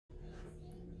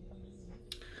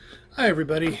Hi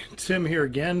everybody, Tim here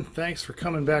again. Thanks for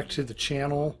coming back to the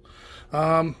channel.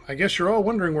 I guess you're all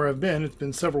wondering where I've been. It's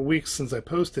been several weeks since I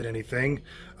posted anything.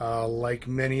 Like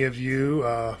many of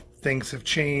you, things have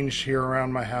changed here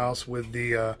around my house with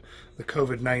the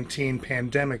COVID-19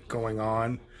 pandemic going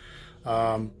on.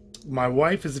 My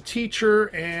wife is a teacher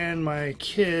and my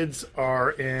kids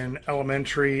are in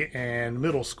elementary and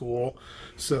middle school,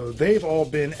 so they've all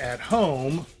been at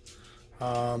home.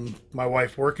 My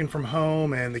wife working from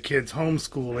home and the kids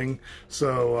homeschooling,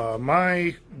 so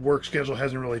my work schedule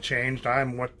hasn't really changed.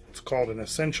 I'm what's called an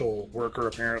essential worker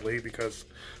apparently because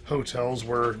hotels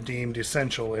were deemed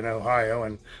essential in Ohio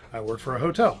and I work for a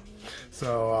hotel.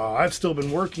 So I've still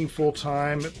been working full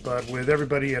time, but with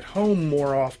everybody at home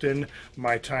more often,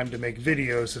 my time to make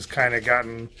videos has kind of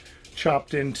gotten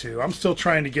chopped into. I'm still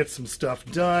trying to get some stuff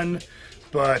done,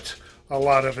 but a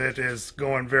lot of it is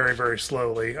going very, very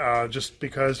slowly, just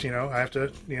because, I have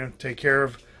to, take care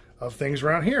of things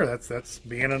around here. That's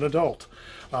being an adult.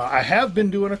 I have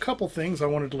been doing a couple things I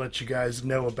wanted to let you guys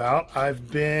know about. I've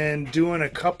been doing a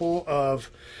couple of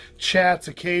chats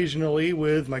occasionally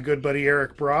with my good buddy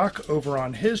Eric Brock over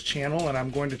on his channel, and I'm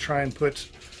going to try and put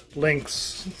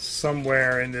links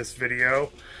somewhere in this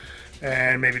video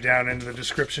and maybe down in the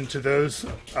description to those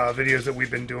videos that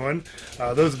we've been doing.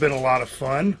 Those have been a lot of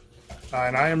fun.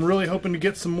 And I am really hoping to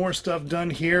get some more stuff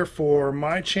done here for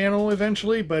my channel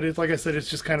eventually, but it's like I said, it's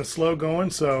just kind of slow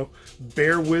going, so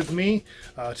bear with me.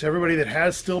 To everybody that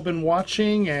has still been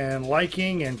watching and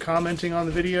liking and commenting on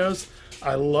the videos,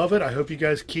 I love it. I hope you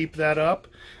guys keep that up,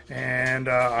 and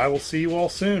I will see you all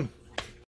soon.